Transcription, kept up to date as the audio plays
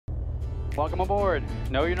Welcome aboard.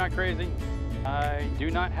 No, you're not crazy. I do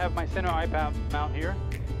not have my center eye mount here.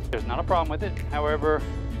 There's not a problem with it. However,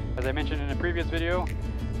 as I mentioned in a previous video,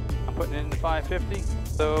 I'm putting it in the 550.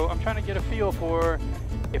 So I'm trying to get a feel for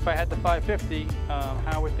if I had the 550,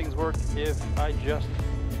 how would things work if I just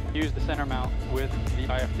use the center mount with the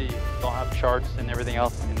IFD. I'll have charts and everything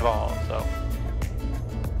else involved.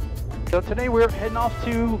 So today we're heading off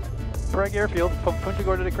to Craig Airfield from Punta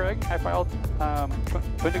Gorda to Craig. I filed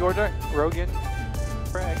Punta Gorda, Rogan,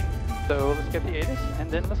 Craig. So let's get the ATC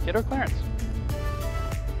and then let's get our clearance.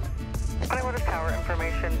 Honeywater Tower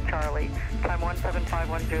information, Charlie. Time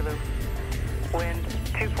 1751 Zulu. Wind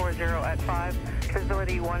 240 at 5.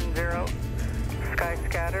 Visibility 10. Sky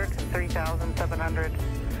scattered 3,700.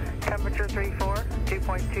 Temperature 34,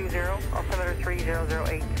 2.20. Altimeter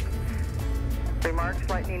 3008. Remarks,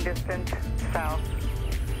 lightning distance south.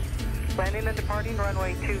 Landing and departing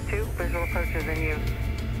runway 22. Visual approaches in use.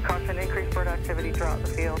 Caution increased bird activity throughout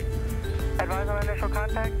the field. Advise on initial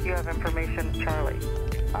contact. You have information, Charlie.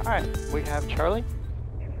 Alright, we have Charlie.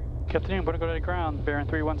 Captain Punta Gorda to ground. Bearing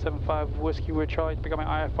 3175 Whiskey with Charlie to pick up my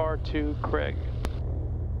IFR to Craig.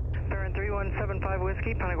 Bearing 3175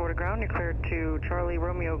 Whiskey, Punta Gorda ground. You're cleared to Charlie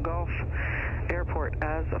Romeo Golf Airport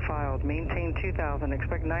as filed. Maintain 2000.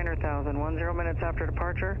 Expect 9,000. 10 minutes after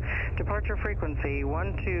departure. Departure frequency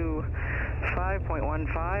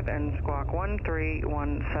 125.15 and squawk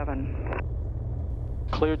 1317.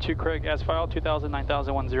 Clear to Craig as filed, 2000,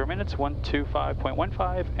 9000, 10 minutes,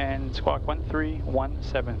 125.15 and squawk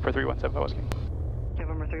 1317 for 3175 Whiskey.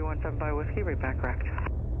 November 3175 Whiskey, repack correct.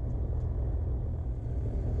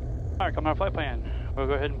 Alright, coming on flight plan. We'll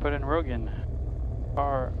go ahead and put in Rogan.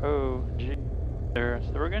 R-O-G.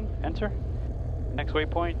 There's the Rogan, enter. Next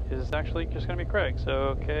waypoint is actually just going to be Craig,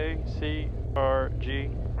 so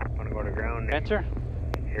KCRG. Punta Gorda ground. Enter.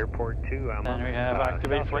 Airport 2. Then we have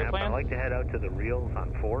activated flight plan. I'd like to head out to the reels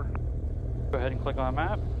on 4. Go ahead and click on the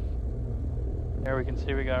map. There we can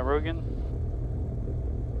see we got Rogan.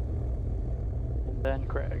 And then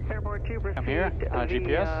Craig. Airport 2, I'm here on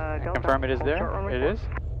GPS. Confirm it is there. It is.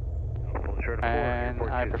 And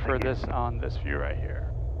I prefer this on this view right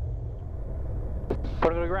here.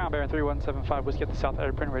 Put it to the ground, bearing 3175. Let's get the south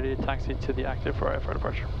airplane ready to taxi to the active for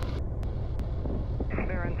departure.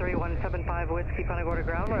 Bearing 3175 Whiskey, Punta Gorda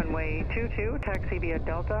ground, runway 22, taxi via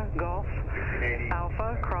Delta, Golf,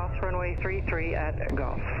 Alpha, cross runway 33 at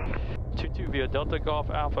Golf. 22 via Delta, Golf,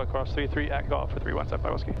 Alpha, cross 33 at Golf for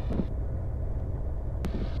 3175 Whiskey.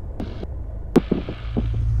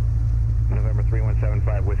 November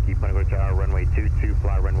 3175 Whiskey, Punta Gorda Tower, runway 22,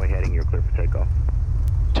 fly runway heading, you're clear for takeoff.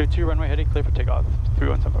 22 runway heading, clear for takeoff,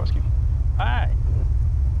 3175 Whiskey. Alright.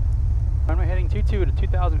 Runway heading 22 to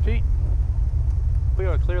 2,000 feet. We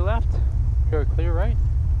are clear left, we are clear right.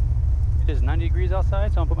 It is 90 degrees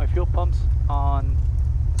outside, so I'm going to put my fuel pumps on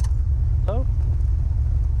low.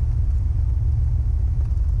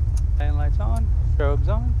 Landing lights on, strobes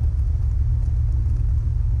on.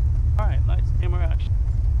 Alright, lights, camera, action.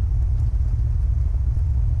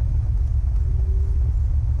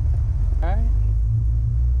 Alright.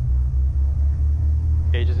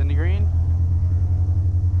 Gauge is in the green.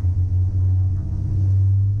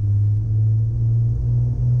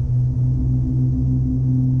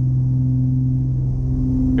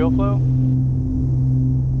 Fuel flow.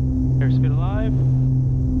 Airspeed alive.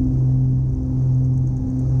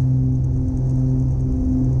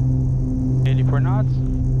 knots.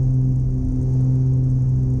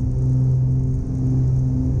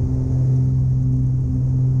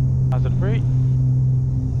 Hazard free.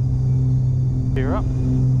 Gear up.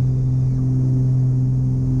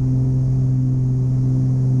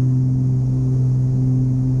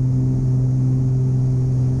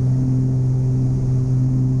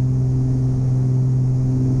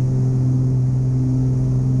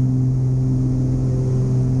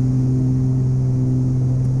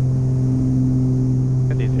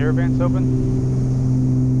 Air vents open.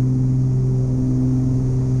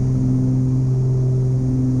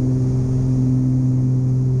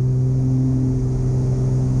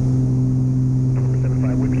 Number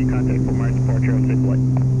 75 Whiskey, contact for Mars departure on 6 flight.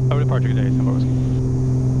 Over departure today, Simple Whiskey.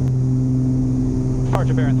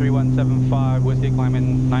 Departure bearing 3175, Whiskey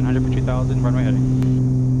climbing 900 for 2000, runway heading.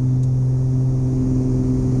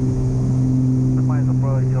 Mars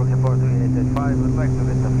approach, okay, 4385, would like to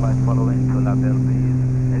get the flight following to Label, please.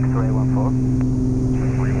 X-ray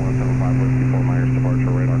 14. 3175 Whiskey, 4 Myers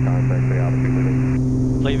departure radar contact, say altitude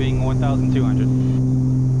leaving. Leaving 1,200.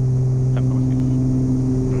 Simple Whiskey. 5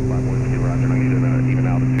 Whiskey, roger. I need an even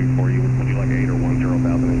altitude for you. Would you like 8 or 10,000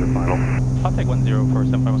 as your final? I'll take 10 for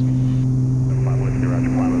 75 Whiskey. 5 Whiskey, roger.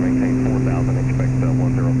 Climb and maintain 4,000. Expect 10,000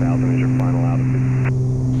 as your final.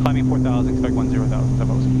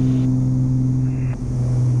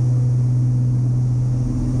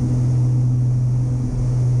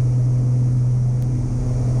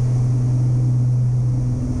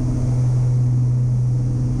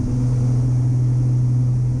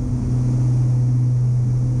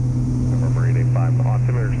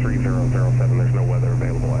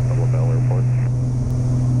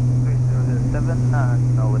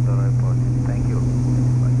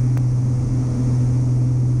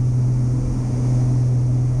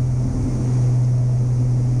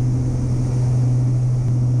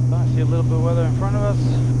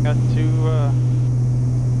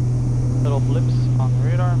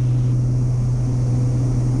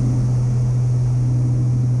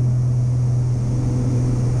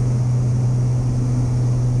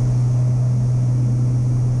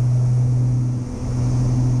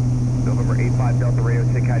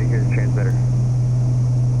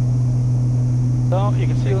 So you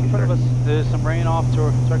can see in front of us, there's some rain off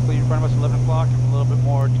directly in front of us, 11 o'clock, and a little bit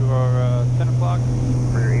more to our 10 o'clock.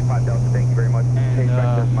 For your 85 Delta, thank you very much.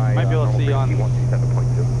 And might be able to see on the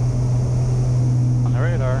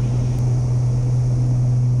radar.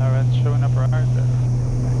 Alright, showing up right there.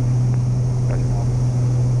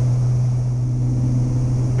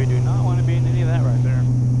 We do not want to be in any of that right there.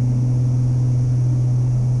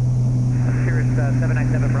 Cirrus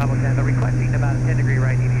 797 Bravo 10, they're requesting about a 10-degree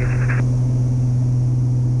right deviation.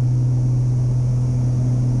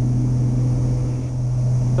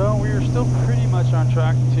 So we are still pretty much on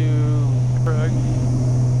track to Craig.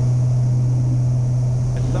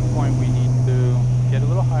 At some point we need to get a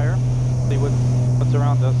little higher, see what's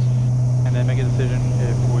around us, and then make a decision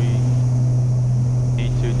if we need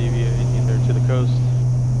to deviate either to the coast,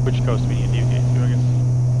 which coast we need to deviate to, I guess.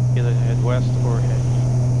 Either head west or head east.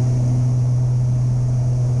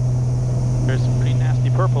 There's some pretty nasty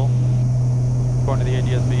purple going to the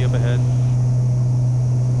ADSB up ahead.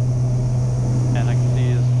 And I can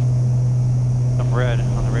see some red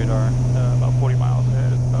on the radar about 40 miles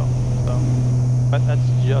ahead as well. So, but that's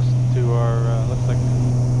just to our, looks like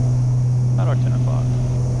about our 10 o'clock.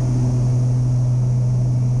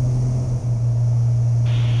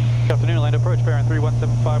 Good afternoon, land approach, bearing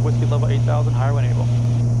 3175, whiskey level 8000, higher when able.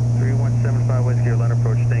 3175 Whiskey, your land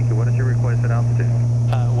approach, thank you. What is your requested altitude?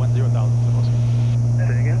 10,000, supposed to.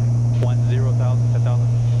 Say again? 10,000, 10,000.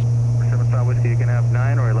 For 75 Whiskey, you can have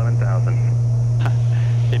 9 or 11,000.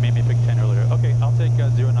 They made me pick 10 earlier. Okay, I'll take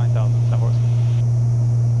 09,000, South Whiskey.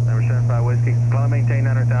 Number 75 Whiskey, climb and maintain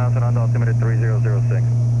 900,000 on the altimeter 3006.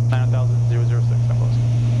 900,006, South Whiskey.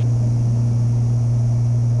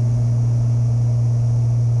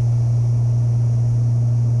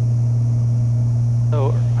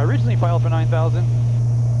 So, I originally filed for 9,000.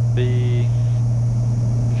 The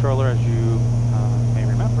controller, as you may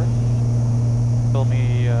remember, told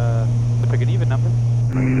me to pick an even number.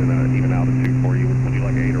 I need an even altitude for you. Would you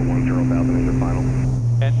like 8 or 10,000 as your final?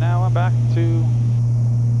 And now I'm back to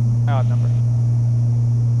my odd number.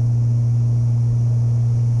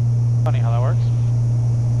 Funny how that works.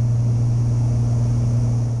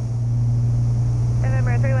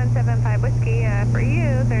 November 3175 Whiskey, for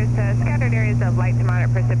you, there's scattered areas of light to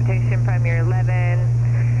moderate precipitation from your 11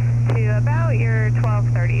 to about your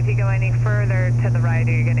 12:30. If you go any further to the right,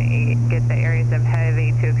 you're going to get the areas of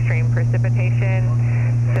heavy to extreme precipitation.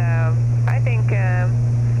 So I think,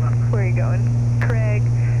 where are you going? Craig.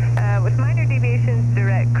 With minor deviations,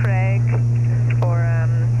 direct Craig, or a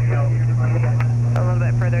little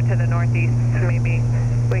bit further to the northeast, maybe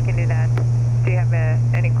we can do that. Do you have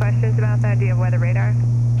any questions about that? Do you have weather radar?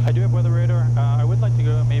 I do have weather radar. I would like to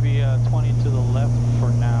go maybe 20 to the left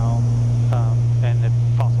for now, and if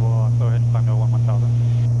possible, I'll go ahead and climb to 1000.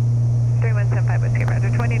 3175 Whiskey, roger.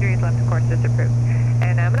 20 degrees left, of course, disapproved.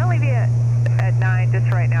 And I'm going to leave you at 9 just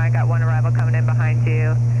right now. I got one arrival coming in behind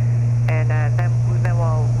you, and then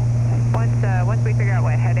we'll once we figure out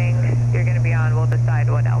what heading you're going to be on, we'll decide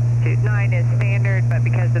what altitude. 9 is standard, but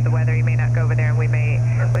because of the weather, you may not go over there, and we may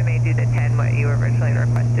do the 10 what you originally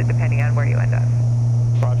requested, depending on where you end up.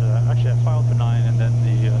 Roger that. Actually, I filed for 9, and then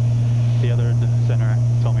the other center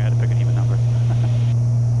told me I had to pick an even number.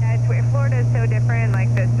 Florida is so different.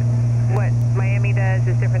 Like this, what Miami does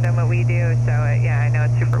is different than what we do. So yeah, I know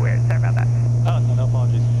it's super weird. Sorry about that. Oh, no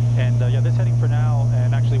apologies. And yeah, this heading for now,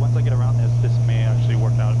 and actually once I get around this may actually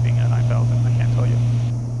work out being at 9,000, I can't tell you.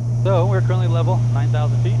 So we're currently level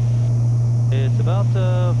 9,000 feet. It's about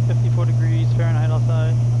 54 degrees Fahrenheit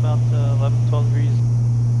outside, about 11, 12 degrees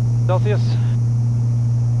Celsius.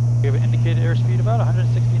 We have an indicated airspeed about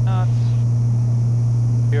 160 knots.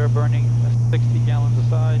 We are burning 60 gallons a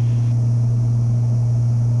side.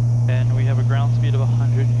 And we have a ground speed of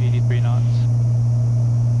 183 knots.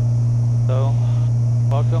 So,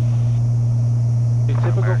 welcome to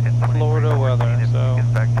typical Florida weather. So, If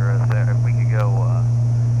we could go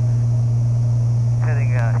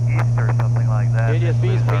heading east or something like that. ADSB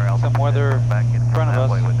is taking some weather in front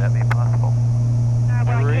of us. Would that be possible?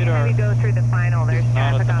 Well, I can't have you go through the final. There's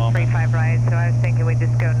traffic on 35 right, so I was thinking we'd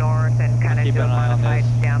just go north and kind of do a modified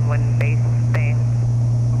downwind base thing.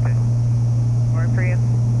 Okay. Work for you?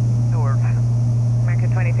 It works. American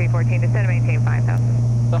 2314, descend and maintain 5,000.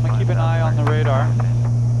 So I'm going to keep an eye on the radar,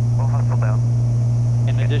 We'll hustle down.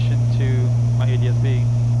 in addition to my ADSB.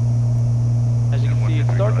 As you can see,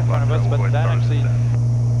 it's dark in front of us, but that actually,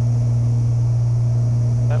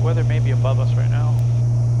 that weather may be above us right now.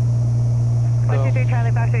 So 123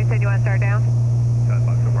 Charlie Fox, you said you want to start down?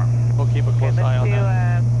 we'll keep a close eye on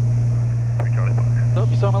that. So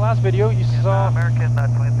you saw my last video, you saw American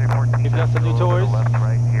 2314. we've got some new toys. Left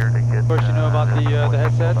right here to get Of course, you know about the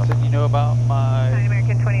headsets, and you know about my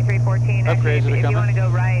American 2314. upgrades that are If you want to coming. go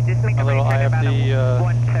right, just make A a little right turn about IFD, a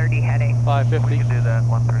 130 heading. 550. We can do that.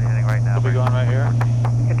 130 heading right now. We'll be going right here.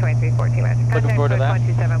 American 2314, Roger. Looking forward to that.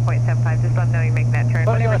 27.75. Just let them know you make that turn.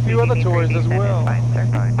 But I got a few other tours as well. Fine, sir.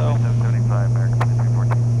 Alright, So- 2775, American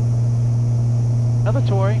 2314. Another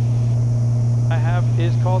toy I have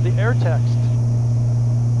is called the Airtext.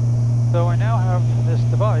 So I now have this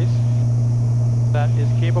device that is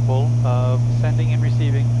capable of sending and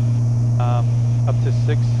receiving up to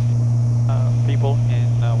 6 people in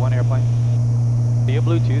one airplane via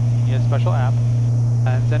Bluetooth. You need a special app,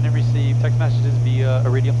 and send and receive text messages via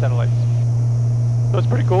Iridium satellites. So it's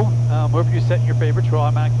pretty cool. Whoever you set in your favorites will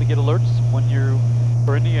automatically get alerts when you're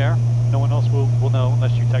in the air. No one else will know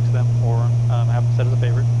unless you text them or have them set as a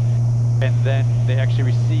favorite. And then they actually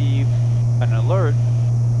receive an alert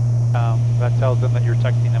that tells them that you're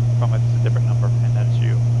texting them from a different number and that it's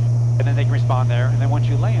you. And then they can respond there. And then once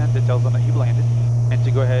you land, it tells them that you've landed and to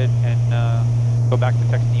go ahead and go back to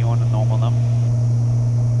texting you on a normal number.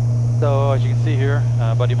 So as you can see here,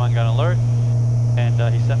 a buddy of mine got an alert, and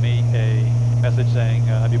he sent me a message saying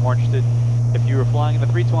I'd be more interested if you were flying in the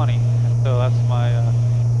 320. So that's my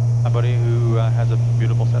buddy who has a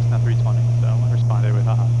beautiful Cessna 320. So I responded with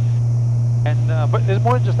haha. And but there's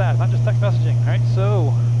more than just that. It's not just text messaging, right?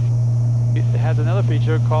 So it has another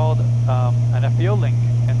feature called an FBO link.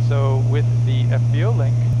 And so with the FBO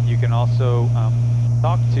link, you can also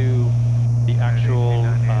talk to the actual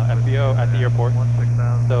FBO at the airport.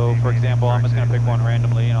 So for example, I'm just going to pick one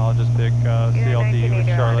randomly, and I'll just pick CLT with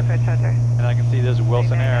Charlotte. And I can see there's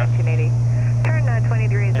Wilson Air. Turn 20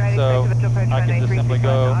 degrees right, so I can just simply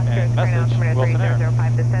go and message Wilson Air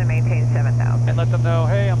and let them know,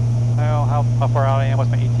 hey, how far out I am, what's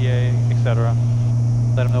my ETA, etc.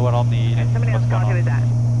 Let them know what I'll need and what's going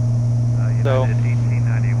on. So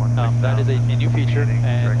that is a new feature,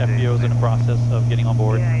 and FBO is in the process of getting on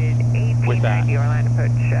board with that.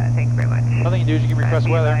 Thank you very much. Another thing you can do is you can request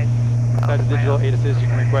weather. Besides digital ATCs, you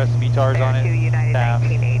can request METARs on it, staff,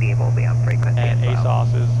 and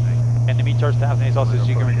ASOSs. And the METAR staffs and ASOSs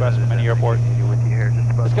you can request from any airport.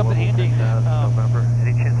 This comes in handy.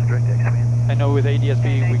 I know with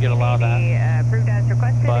ADSB we get a lot of that,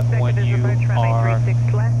 but when you are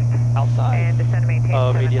outside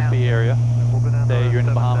of ADSB area, say you're in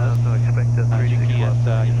the Bahamas,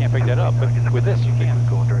 you can't pick that up, but with this you can.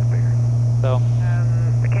 So I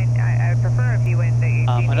would prefer if you went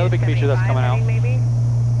another big feature that's coming out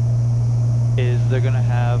is they're going to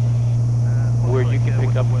have where you can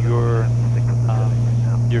pick up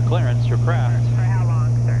your clearance, your craft. For how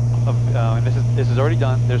long, sir? And this is already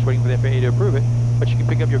done. They're just waiting for the FAA to approve it. But you can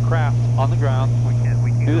pick up your craft on the ground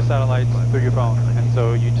through the satellites through your phone, and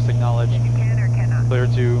so you just acknowledge clear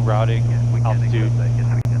to routing, altitude,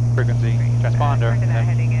 frequency, transponder, and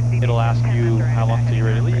then it'll ask you how long till you're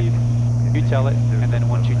ready to leave. You tell it, and then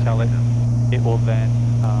once you tell it, it will then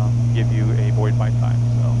give you a void flight time.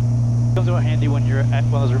 So it comes in handy when you're at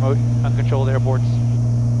one of those remote, uncontrolled airports.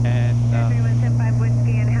 And 3175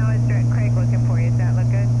 Whiskey, and how is Craig looking for you? Does that look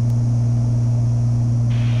good?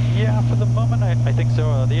 yeah, for the moment, I think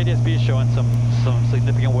so. The ADSB is showing some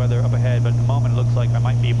significant weather up ahead, but at the moment it looks like I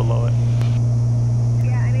might be below it.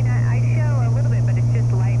 Yeah, I mean, I show a little bit, but it's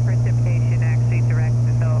just light precipitation, actually, direct.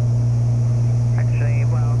 So, actually,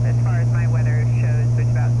 well, as far as my weather shows,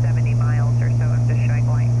 it's about 70 miles or so. I'm just showing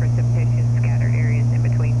light precipitation, scattered areas in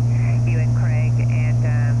between you and Craig. And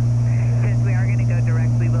since we are going to go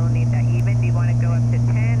direct, we will need that even. Do you want to go up to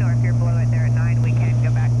 10, or if you're below it there at 9, we can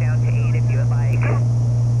go back down to 8 if you would like.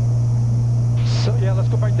 So yeah, let's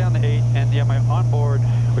go back down to 8, and yeah, my onboard,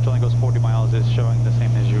 which only goes 40 miles, is showing the same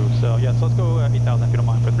as you. So yeah, so let's go 8,000 if you don't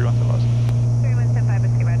mind for 3175. 3175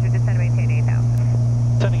 Whiskey, Roger, descend and maintain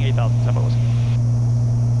 8,000. Sending 8,000 Tempo.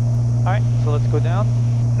 Alright, so let's go down.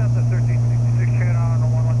 Southwest 1366, check it out on the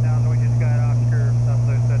 1000, we just got off curve,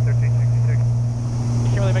 Southwest 1366. You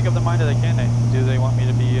can't really make up their mind, can they? Do they want me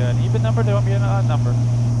to be an even number, or do they want me an odd number?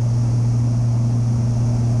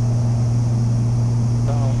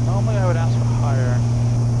 So normally I would ask for higher,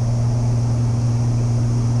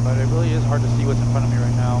 but it really is hard to see what's in front of me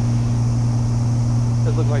right now. It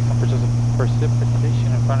does look like some precipitation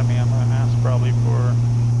in front of me. I'm going to ask probably for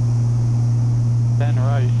 10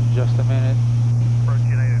 right in just a minute. Approach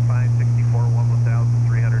United 564,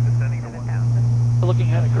 1,300, descending to 1,000.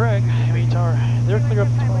 Looking at Craig, METAR, they're clear up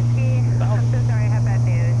to 12,000. I'm so sorry, I have bad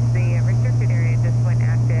news. The restricted area just went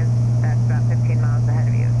active. That's about 15 miles ahead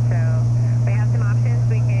of you. So we have some options.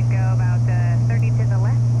 We can go about 30 to the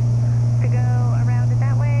left to go around it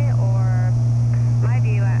that way, or my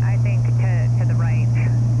view, I think to the right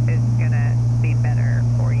is going to be better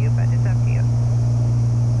for you, but it's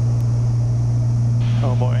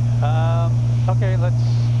boy. Okay, let's...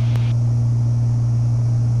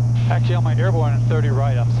 Actually, on my airborne 30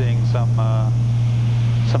 right, I'm seeing some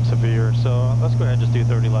severe, so let's go ahead and just do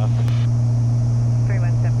 30 left.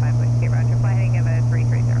 3175 Whiskey, roger. Fly heading of a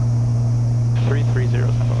 330.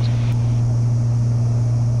 330, San Francisco.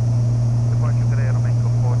 Departure today at Omega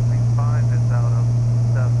 435 is out of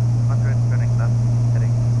 700, turning left,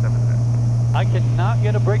 heading 70. I cannot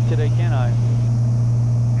get a break today, can I?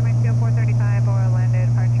 MXO 435 or landed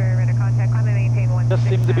departure, radar contact, climb and maintain 160,000. Just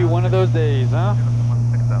seems to be one of those days, huh?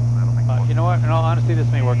 You know what, in all honesty, this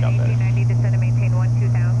may work out better. 1890, descend and maintain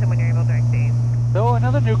 12,000 when you're able to direct days. So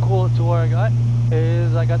another new cool tool I got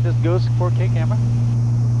is I got this Ghost 4K camera,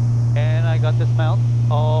 and I got this mount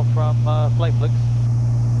all from Flightflix.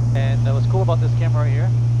 And what's cool about this camera right here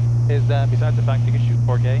is that besides the fact you can shoot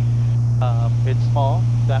 4K, it's small.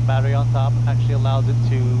 That battery on top actually allows it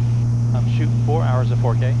to shoot 4 hours of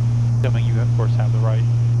 4K, assuming you of course have the right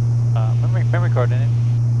memory card in it.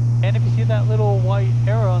 And if you see that little white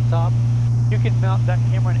arrow on top, you can mount that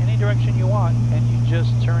camera in any direction you want, and you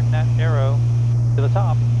just turn that arrow to the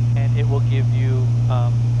top, and it will give you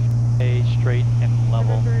a straight and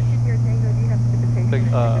level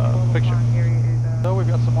picture. So we've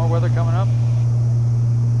got some more weather coming up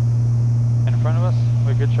in front of us.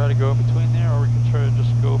 We could try to go in between there, or we could try to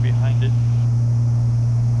just go behind it.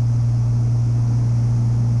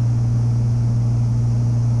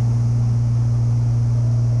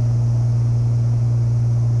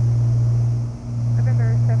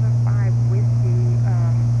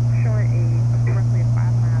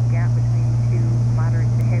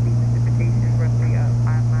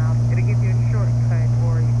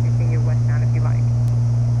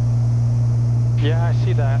 Yeah, I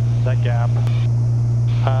see that gap.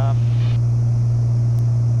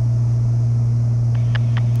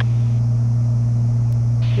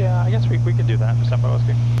 Yeah, I guess we can do that for San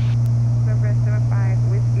Francisco. November 75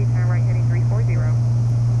 Whiskey, turn right heading 340.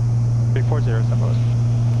 340, San Francisco.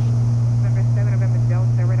 November 7 November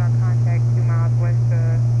Delta, radar contact 2 miles west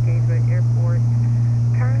of Gainesville Airport.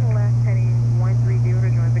 Turn left heading 130 to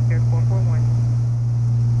join Victor 441.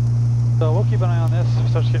 So we'll keep an eye on this. If it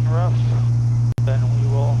starts getting rough, then we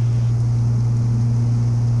will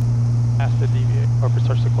ask to deviate, or if it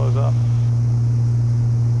starts to close up.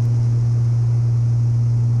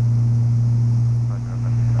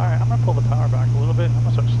 Alright, I'm going to pull the power back a little bit. I'm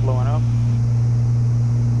going to start slowing up.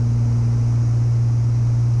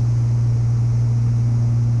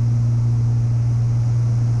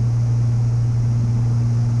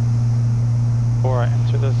 Before I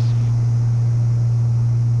enter this.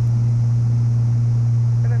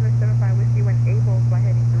 November 75 Whiskey, when able, fly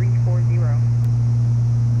heading 340.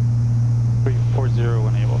 340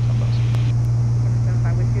 when able, sometimes. November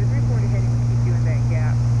 75 Whiskey, 340 heading will keep you in that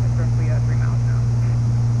gap. It's roughly 3 miles now.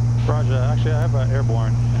 Roger, actually I have an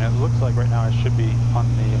airborne, and it looks like right now I should be on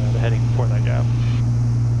the heading for that gap.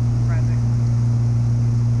 Roger.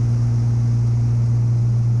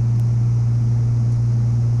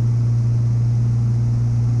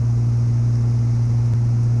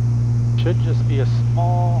 Should just be a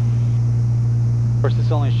small, of course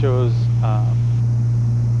this only shows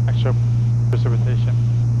extra precipitation,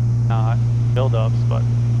 not buildups, but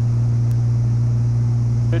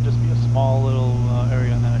should just be a small little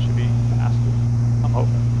area, and then I should be past it, I'm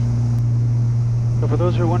hoping. So for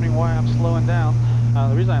those who are wondering why I'm slowing down,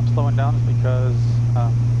 the reason I'm slowing down is because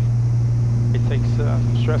it takes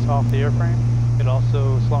some stress off the airframe. It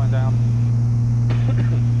also, slowing down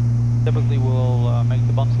typically will make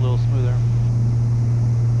the bumps a little smoother.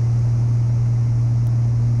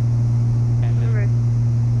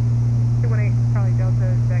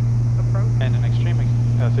 And in extreme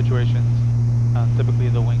situations, typically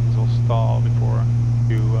the wings will stall before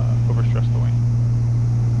you overstress the wing.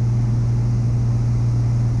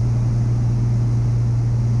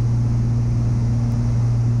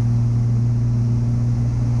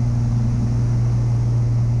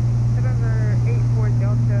 November 84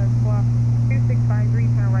 Delta, squawk 2653,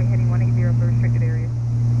 turn right heading 180 for restricted area.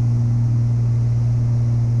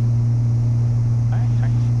 Alright,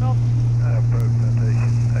 thanks. No. Approach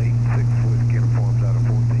citation 86 Whiskey uniforms out of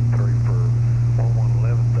 14-3 for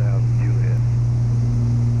 1111.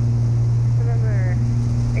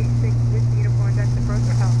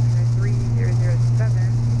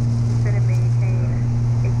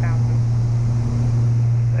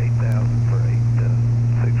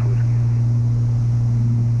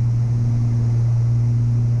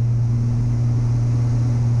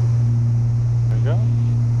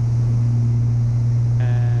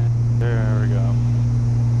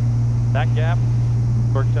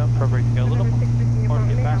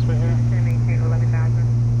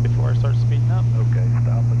 start speeding up. Okay,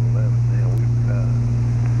 stop at 11 now. We've,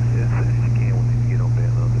 as soon as you can, we need to get on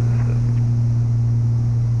down under this stuff.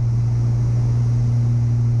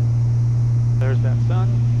 There's that sun.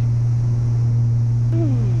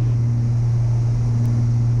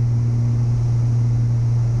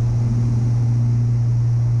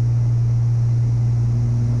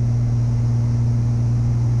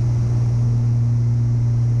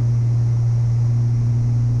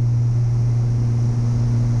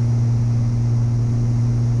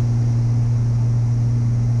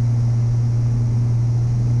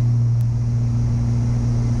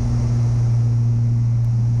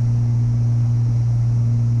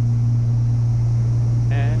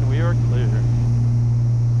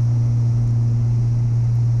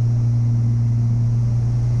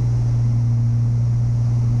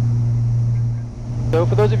 So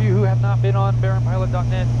for those of you who have not been on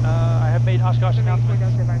BaronPilot.net, I have made Oshkosh announcements.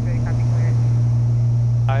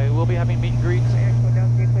 I will be having meet and greets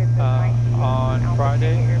on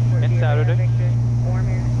Friday and Saturday.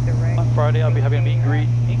 On Friday I'll be having a meet and greet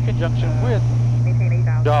in conjunction with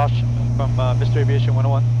Josh from Mr. Aviation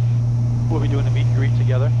 101. We'll be doing a meet and greet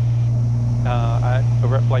together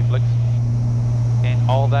over at FlightFlix. And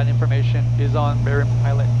all that information is on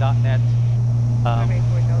BaronPilot.net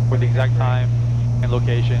for the exact time and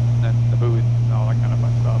location and the booth and all that kind of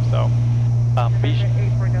fun stuff. So be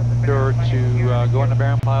sure to go on to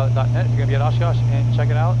BaronPilot.net if you're going to be at Oshkosh and check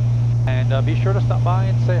it out. And be sure to stop by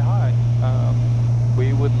and say hi.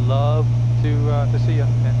 We would love to see you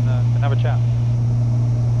and have a chat.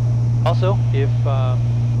 Also, if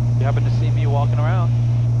you happen to see me walking around,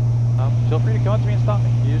 feel free to come up to me and stop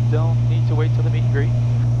me. You don't need to wait till the meet and greet.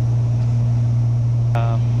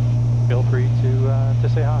 Feel free to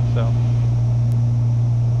say hi. So,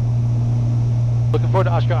 looking forward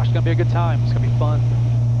to Oshkosh. It's gonna be a good time. It's gonna be fun.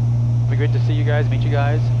 It'll be great to see you guys, meet you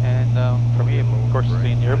guys, and for me, of course,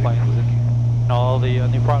 seeing the airplanes and all the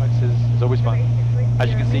new products is always fun. As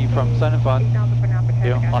you can see from Sun and Fun, you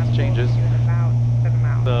know, lots of changes.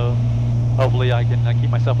 So hopefully I can keep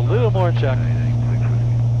myself a little more in check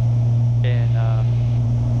in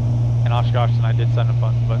Oshkosh than I did Sun and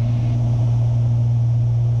Fun, but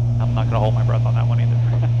I'm not gonna hold my breath on that one either.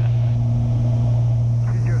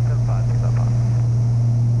 2075, stop on.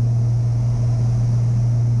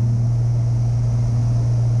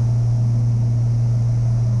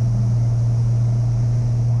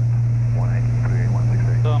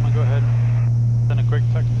 So I'm gonna go ahead and send a quick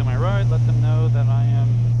text to my ride, let them know that I am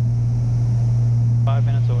 5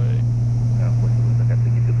 minutes away. Now, what's the look? I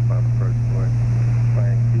think you took the final first floor.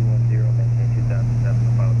 Flying 210, maintain 2007,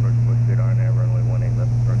 the final first floor, good RNAV, runway 18,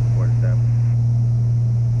 left first floor established.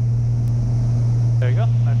 There you go,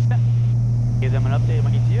 that's it. Give them an update of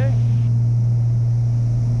my ETA.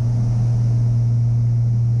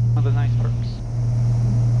 One of the nice perks.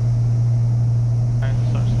 Alright, let's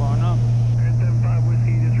start slowing up. 75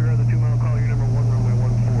 Whiskey, disregard the 2 mile call, your number 1, runway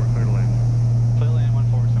 14, clear to land. Clear to land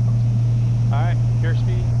 14, simple. Alright, gear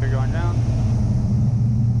speed, we're going down.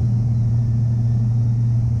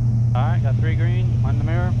 Alright, got 3 green, 1 in the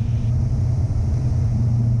mirror.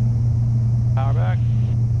 Power back.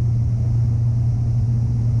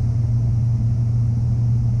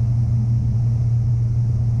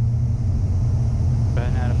 Go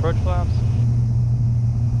ahead and add approach flaps.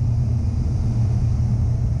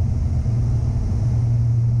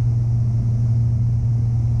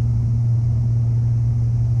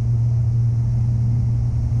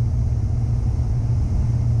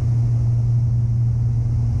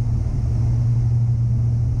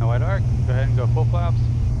 No white arc, go ahead and go full flaps.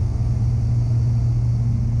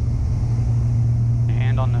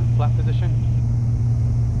 Hand on the flap position.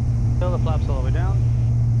 Fill the flaps all the way down.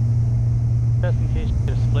 Just in case you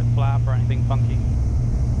get a split flap or anything funky.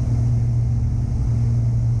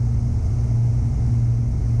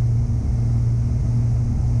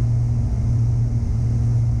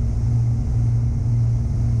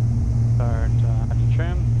 Start adding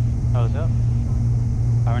trim, hose up,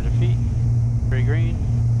 500 feet, 3 green,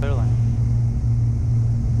 clear line.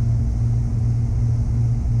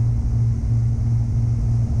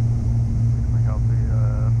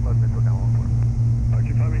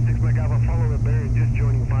 Follow the bearing, just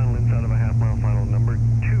joining final inside of a half mile final, number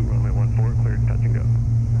 2, runway 14, clear, touch and go.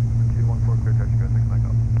 214, clear, touch and go, 6 mic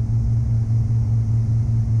off.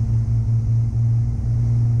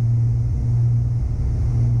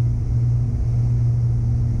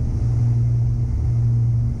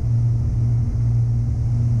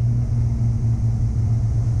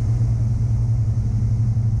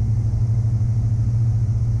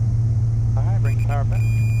 Alright, bring the power back.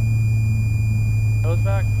 Nose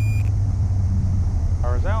back.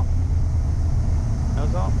 Power's out.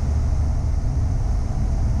 Nose off.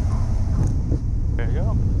 There you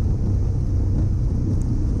go.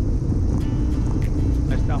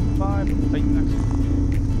 Nice down 5. Take next.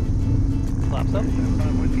 Flaps up.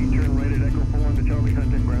 5 Whiskey, turn right at Echo Pull into Charlie,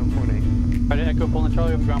 contact ground point 8. Right at Echo Pull into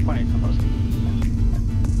Charlie over ground point 8. Almost.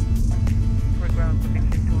 For ground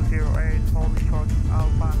connection 208, holding short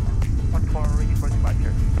Alpha 14, ready for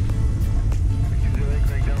departure. 208,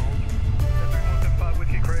 Craig down, hold. 175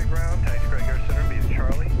 Whiskey, Craig ground, taxi Craig Air Center, be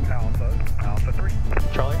Charlie, Alpha 3.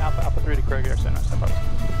 Charlie Alpha 3 to Craig Air Center, suppose.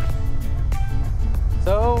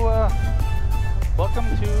 So, welcome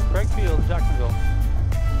to Craig Field, Jacksonville.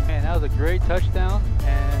 Man, that was a great touchdown,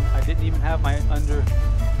 and I didn't even have my under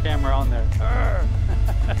camera on there.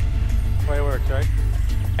 That's the way it works, right?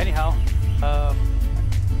 Anyhow,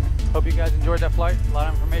 hope you guys enjoyed that flight. A lot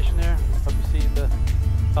of information there. Hope you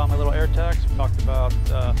saw my little Airtext. We talked about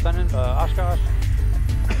Oshkosh,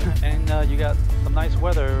 and you got some nice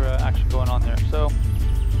weather action going on there. So,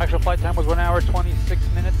 actual flight time was 1 hour, 26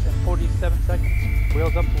 minutes, and 47 seconds.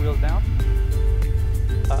 Wheels up to wheels down.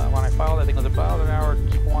 When I filed, I think it was about 1 hour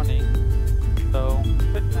 20. So,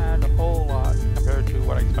 didn't add a whole lot compared to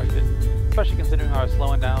what I expected, especially considering I was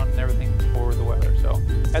slowing down and everything for the weather. So,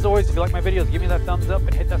 as always, if you like my videos, give me that thumbs up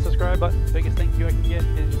and hit that subscribe button. The biggest thank you I can get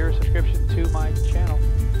is your subscription to my channel.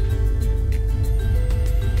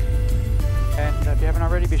 And if you haven't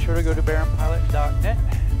already, be sure to go to baronpilot.net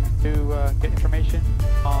to get information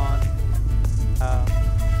on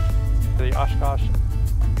the Oshkosh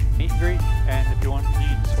meet and greet. And if you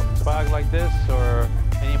need swag like this or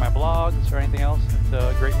any of my blogs or anything else, it's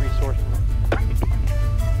a great resource.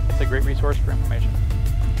 It's a great resource for information.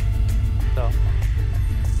 So,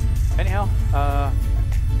 anyhow,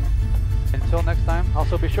 until next time.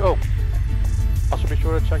 Also be sure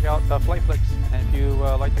to check out Flight Flicks. And if you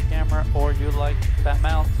like the camera or you like that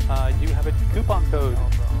mount, I do have a coupon code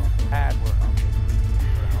at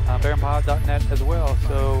baronpilot.net as well.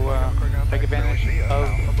 So take advantage of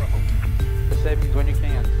the savings when you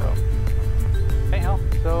can. So anyhow,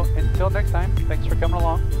 so until next time, thanks for coming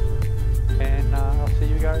along, and I'll see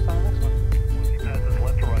you guys on the next one. Passes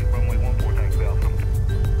left to right, runway 14.